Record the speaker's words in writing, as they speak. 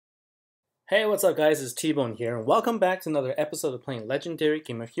Hey, what's up guys, it's T-Bone here, and welcome back to another episode of playing Legendary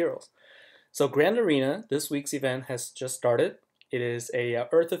Game of Heroes. So Grand Arena, this week's event has just started. It is a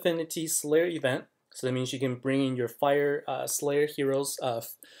Earth-affinity Slayer event, so that means you can bring in your Fire Slayer heroes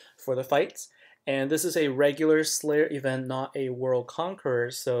for the fights. And this is a regular Slayer event, not a World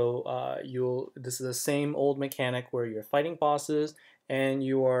Conqueror, so this is the same old mechanic where you're fighting bosses and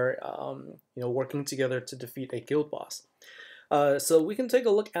you are working together to defeat a guild boss. So we can take a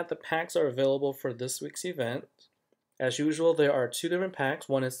look at the packs that are available for this week's event. As usual, there are two different packs.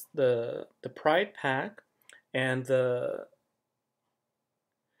 One is the Pride pack, and the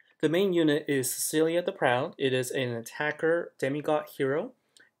main unit is Cecilia the Proud. It is an attacker demigod hero,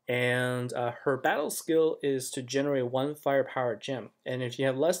 and her battle skill is to generate one firepower gem. And if you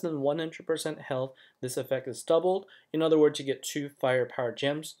have less than 100% health, this effect is doubled. In other words, you get 2 firepower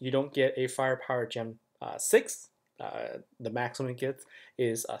gems. You don't get a firepower gem 6. The maximum it gets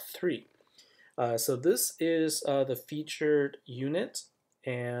is 3. So this is the featured unit,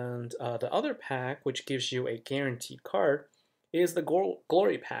 and the other pack, which gives you a guaranteed card, is the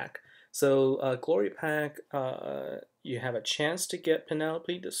Glory pack. So Glory pack, you have a chance to get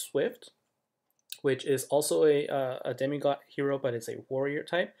Penelope the Swift, which is also a demigod hero, but it's a warrior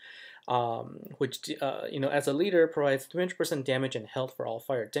type. Which as a leader provides 300% damage and health for all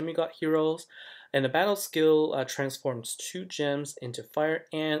fire demigod heroes, and the battle skill transforms 2 gems into fire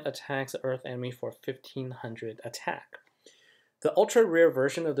and attacks the earth enemy for 1500 attack. The ultra rare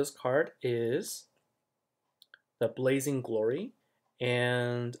version of this card is the Blazing Glory,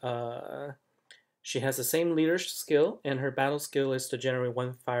 and she has the same leader skill, and her battle skill is to generate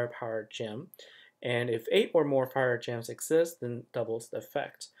 1 firepower gem, and if 8 or more fire gems exist, then doubles the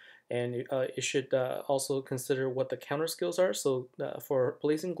effect. And it should also consider what the counter skills are. So for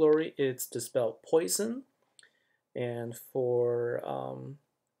Blazing Glory, it's Dispel Poison. And for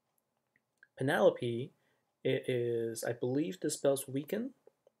Penelope, it is, I believe, Dispels Weaken.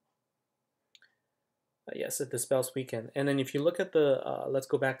 Yes, it Dispels Weaken. And then if you look at the, let's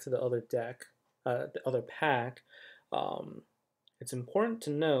go back to the other deck, the other pack, it's important to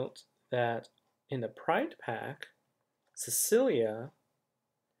note that in the Pride pack, Cecilia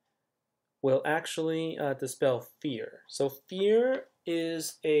will actually dispel fear. So fear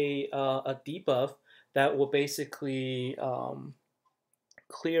is a debuff that will basically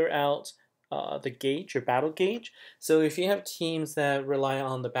clear out the gauge, your battle gauge. So if you have teams that rely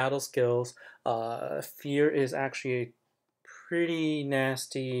on the battle skills, fear is actually a pretty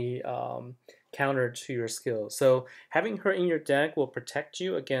nasty counter to your skills. So having her in your deck will protect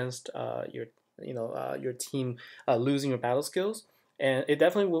you against your team losing your battle skills. And it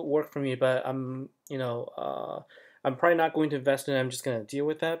definitely will work for me, but I'm probably not going to invest in it. I'm just going to deal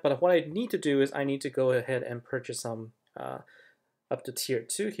with that. But what I need to do is I need to go ahead and purchase some up to tier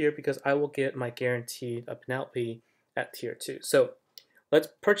 2 here, because I will get my guaranteed Penelope at tier 2. So let's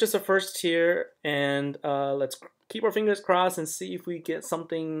purchase the first tier, and let's keep our fingers crossed and see if we get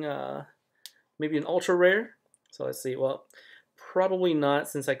something, maybe an ultra rare. So let's see. Well, probably not,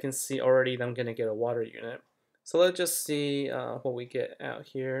 since I can see already that I'm going to get a water unit. So let's just see what we get out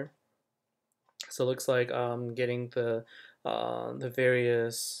here. So it looks like I'm getting the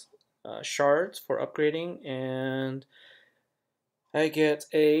various shards for upgrading, and I get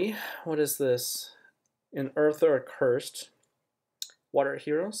a, what is this? An Earth or Cursed water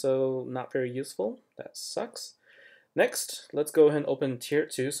hero, so not very useful. That sucks. Next, let's go ahead and open tier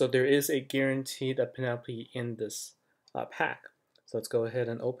 2. So there is a guaranteed Penelope in this pack. So let's go ahead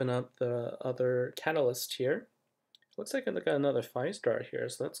and open up the other catalyst here. Looks like I got another 5-star here,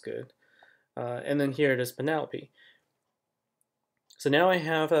 so that's good. And then here it is Penelope. So now I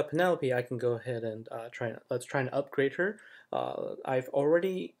have Penelope. I can go ahead and let's try and upgrade her. I've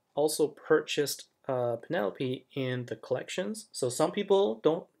already also purchased Penelope in the collections. So some people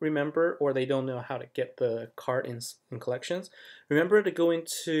don't remember, or they don't know how to get the card in collections. Remember to go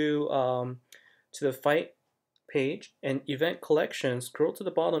into to the fight page and event collection, scroll to the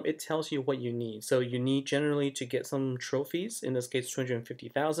bottom, it tells you what you need. So you need generally to get some trophies, in this case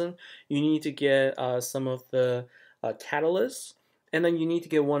 250,000. You need to get some of the catalysts, and then you need to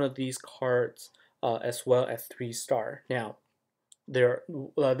get one of these cards as well at 3-star. Now,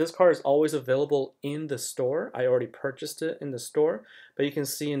 this card is always available in the store. I already purchased it in the store, but you can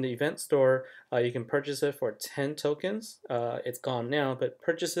see in the event store, you can purchase it for 10 tokens. It's gone now, but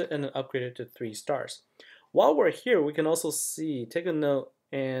purchase it and then upgrade it to 3 stars. While we're here, we can also take a note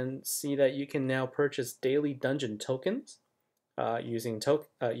and see that you can now purchase daily dungeon tokens using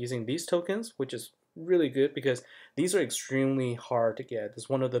these tokens, which is really good because these are extremely hard to get. This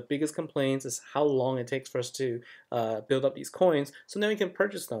one of the biggest complaints is how long it takes for us to build up these coins. So now you can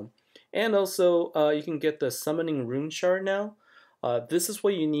purchase them. And also, you can get the Summoning Rune Shard now. This is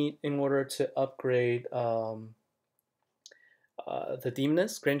what you need in order to upgrade the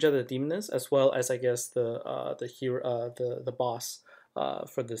Demoness, Grandja the Demoness, as well as I guess the hero, the boss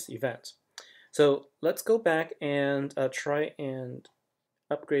for this event. So let's go back and try and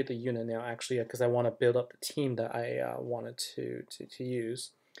upgrade the unit now, actually, because I want to build up the team that I wanted to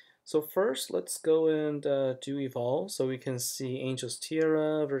use. So first, let's go and do evolve, so we can see Angel's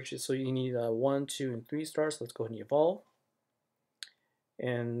Tiara, Virtue. So you need 1, 2, and 3 stars. Let's go ahead and evolve,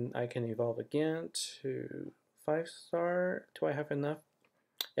 and I can evolve again to 5-star. Do I have enough?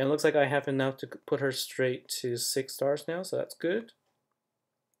 And it looks like I have enough to put her straight to 6 stars now, so that's good.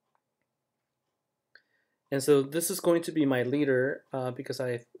 And so this is going to be my leader because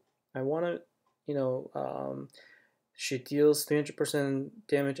I want to, you know, she deals 300%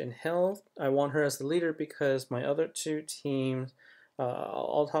 damage and health. I want her as the leader because my other 2 teams,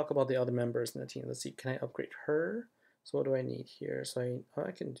 I'll talk about the other members in the team. Let's see, can I upgrade her? So what do I need here? So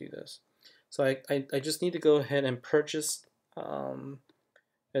I can do this. So I just need to go ahead and purchase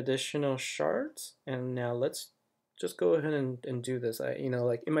additional shards. And now let's just go ahead and do this.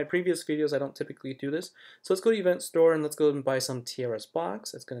 Like in my previous videos, I don't typically do this. So let's go to event store and let's go and buy some Tiara's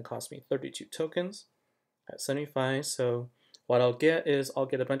box. It's going to cost me 32 tokens at 75. So what I'll get is I'll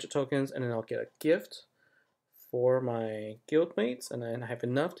get a bunch of tokens and then I'll get a gift for my guildmates, and then I have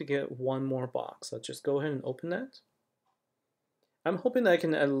enough to get 1 more box. Let's just go ahead and open that. I'm hoping that I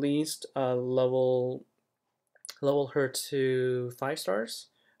can at least level her to 5 stars.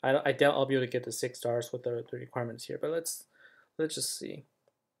 I doubt I'll be able to get to 6 stars with the requirements here, but let's just see.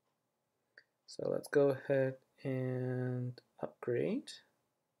 So let's go ahead and upgrade.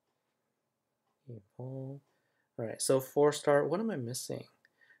 Evolve. All right, so 4-star. What am I missing?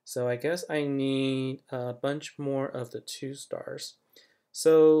 So I guess I need a bunch more of the 2 stars.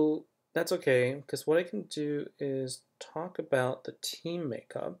 So that's okay, because what I can do is talk about the team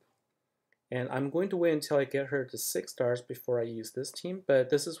makeup. And I'm going to wait until I get her to 6 stars before I use this team, but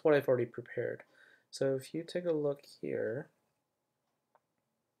this is what I've already prepared. So if you take a look here,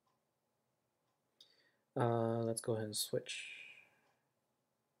 let's go ahead and switch.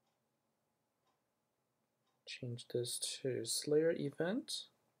 Change this to Slayer event.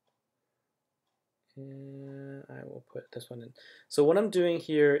 And I will put this one in. So what I'm doing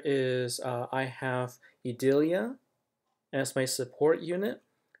here is I have Idalia as my support unit.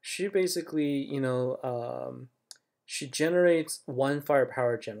 She basically, she generates 1 fire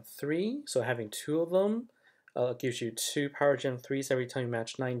power gem 3, so having 2 of them gives you 2 power gem 3s every time you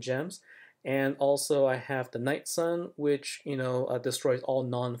match 9 gems. And also I have the Night Sun, which destroys all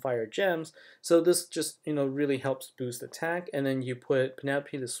non-fire gems. So this just really helps boost attack. And then you put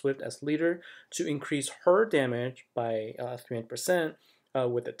Penelope the Swift as leader to increase her damage by 300%.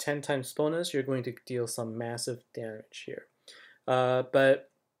 With a 10 times bonus, you're going to deal some massive damage here.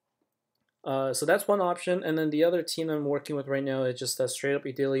 So that's one option, and then the other team I'm working with right now is just straight up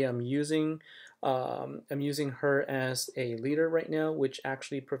Idalia. I'm using her as a leader right now, which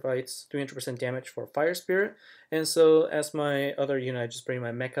actually provides 300% damage for Fire Spirit. And so as my other unit, I just bring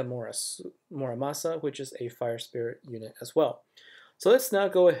my Mecha Muramasa, which is a Fire Spirit unit as well. So let's now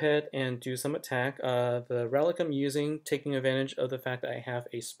go ahead and do some attack. The relic I'm using, taking advantage of the fact that I have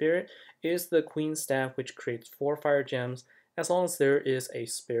a spirit, is the Queen's Staff, which creates 4 fire gems as long as there is a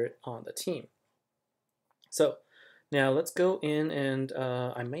spirit on the team. So now let's go in and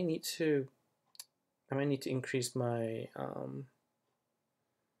I might need to increase my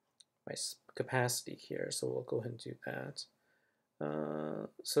my capacity here. So we'll go ahead and do that.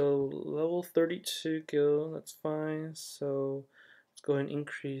 So level 32 guild, that's fine. So let's go ahead and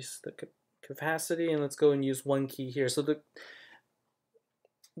increase the capacity, and let's go and use 1 key here. So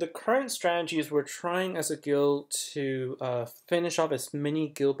the current strategy is we're trying as a guild to finish off as many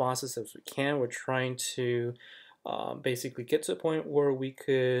guild bosses as we can. We're trying to basically get to a point where we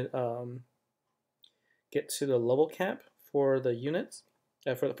could get to the level cap for the units,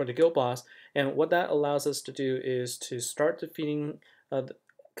 for the guild boss. And what that allows us to do is to start defeating,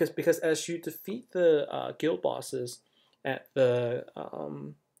 because as you defeat the guild bosses at the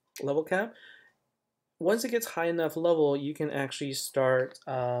level cap, once it gets high enough level, you can actually start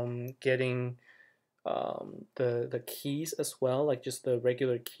getting the keys as well, like just the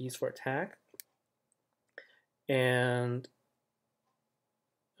regular keys for attack. And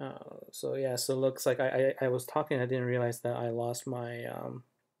so yeah, so it looks like I was talking, I didn't realize that I lost my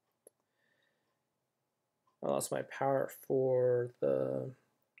power for the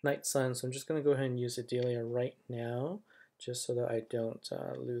Night Sun, so I'm just gonna go ahead and use Adelia right now, just so that I don't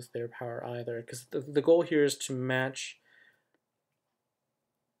lose their power either, because the goal here is to match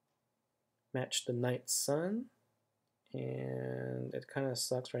match the night sun, and it kind of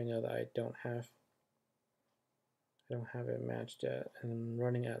sucks right now that I don't have it matched yet, and I'm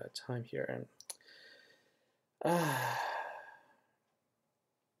running out of time here. And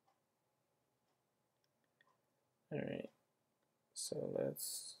all right, so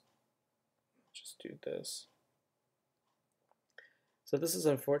let's just do this. So this is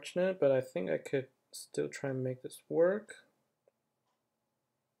unfortunate, but I think I could still try and make this work.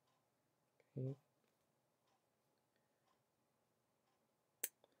 Okay.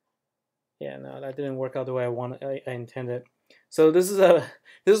 Yeah, no, that didn't work out the way I intended. So this is what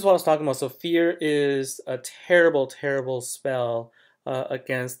I was talking about. So fear is a terrible, terrible spell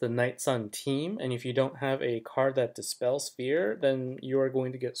against the Night Sun team, and if you don't have a card that dispels fear, then you are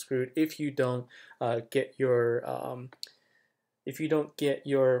going to get screwed if you don't get your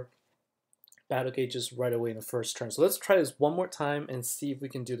battle gauges right away in the first turn. So let's try this one more time and see if we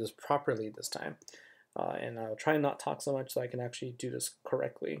can do this properly this time. And I'll try and not talk so much so I can actually do this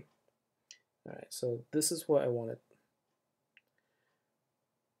correctly. All right, so this is what I wanted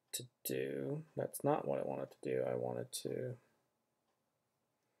to do. That's not what I wanted to do. I wanted to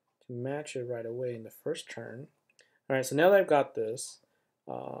match it right away in the first turn. All right, so now that I've got this,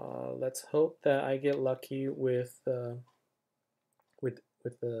 let's hope that I get lucky with the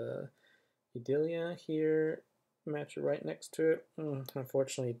Idilia here. Match it right next to it.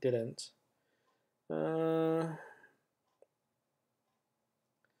 Unfortunately, it didn't.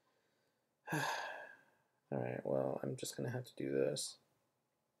 Alright, well, I'm just going to have to do this.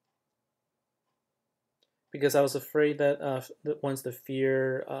 Because I was afraid that once the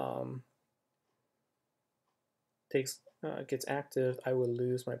fear gets active, I would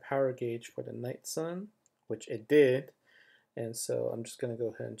lose my power gauge for the Night Sun, which it did. And so I'm just going to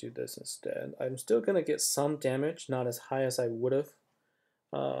go ahead and do this instead. I'm still going to get some damage, not as high as I would have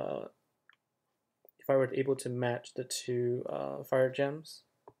if I were able to match the two fire gems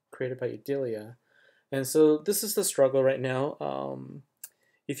created by Idilia. And so this is the struggle right now.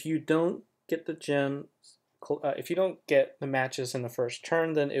 If you don't get the gems, if you don't get the matches in the first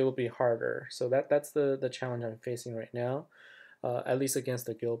turn, then it will be harder. So that's the challenge I'm facing right now, at least against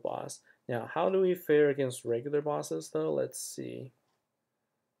the guild boss. Now, how do we fare against regular bosses, though? Let's see.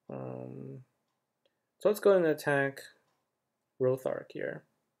 So let's go and attack Rothark here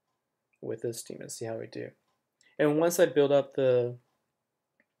with this team and see how we do. And once I build up the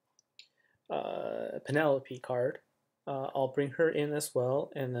Penelope card, I'll bring her in as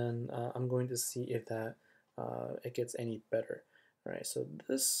well, and then I'm going to see if that it gets any better. All right, so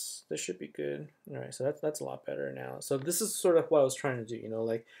this should be good. All right, so that's a lot better now. So this is sort of what I was trying to do, you know,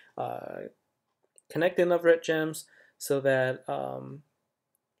 like connect enough red gems so that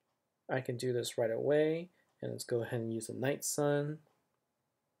I can do this right away. And let's go ahead and use the Night Sun.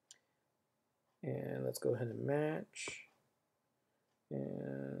 And let's go ahead and match.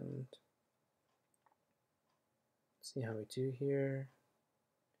 And see how we do here.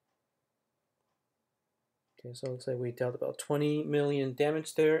 Okay, so it looks like we dealt about 20 million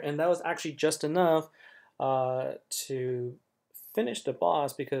damage there, and that was actually just enough to finish the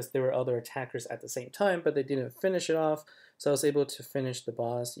boss because there were other attackers at the same time, but they didn't finish it off, so I was able to finish the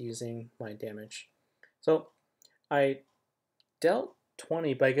boss using my damage. So I dealt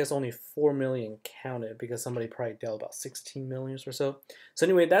 20, but I guess only 4 million counted because somebody probably dealt about 16 million or so. So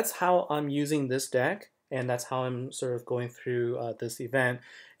anyway, that's how I'm using this deck, and that's how I'm sort of going through this event.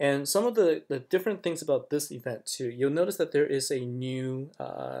 And some of the different things about this event too, you'll notice that there is a new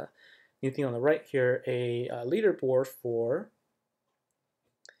thing on the right here, a leaderboard for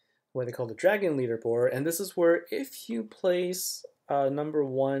what they call the Dragon leaderboard. And this is where if you place number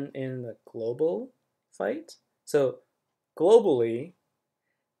 1 in the global fight, so globally,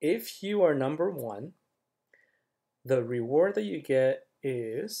 if you are number 1, the reward that you get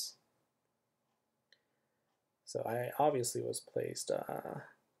is, so I obviously was placed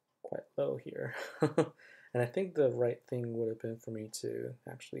quite low here. And I think the right thing would have been for me to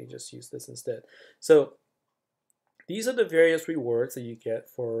actually just use this instead. So these are the various rewards that you get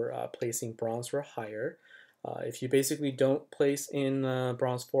for placing bronze or higher. If you basically don't place in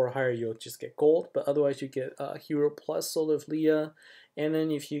bronze 4 or higher, you'll just get gold, but otherwise you get Hero Plus Soul of Leah. And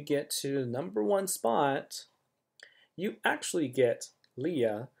then if you get to number 1 spot, you actually get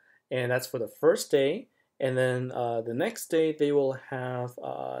Leah, and that's for the first day. And then the next day they will have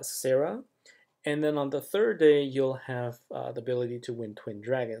Sarah, and then on the third day you'll have the ability to win Twin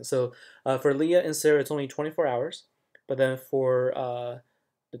Dragons. So for Leah and Sarah, it's only 24 hours, but then for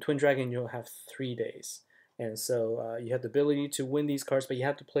the Twin Dragon, you'll have 3 days. And so you have the ability to win these cards, but you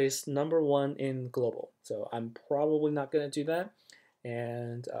have to place number 1 in global. So I'm probably not going to do that.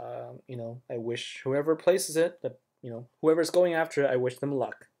 and I wish whoever places it, that whoever's going after it, I wish them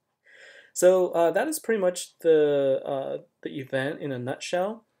luck. So that is pretty much the event in a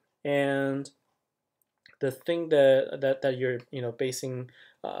nutshell, and the thing that you're basing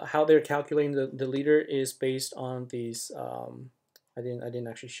how they're calculating the leader is based on these. I didn't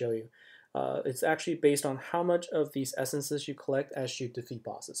actually show you. It's actually based on how much of these essences you collect as you defeat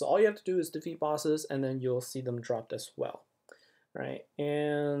bosses. So all you have to do is defeat bosses, and then you'll see them dropped as well, right?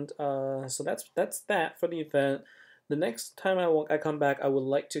 And so that's that for the event. The next time I come back, I would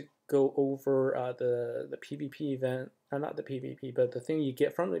like to go over the PvP event. Not the PvP, but the thing you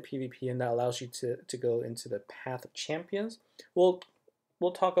get from the PvP, and that allows you to go into the Path of Champions. We'll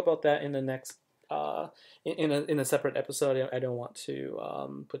talk about that in the next in a separate episode. I don't want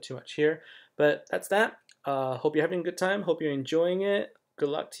to put too much here, but that's that. Hope you're having a good time. Hope you're enjoying it. Good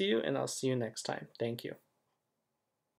luck to you, and I'll see you next time. Thank you.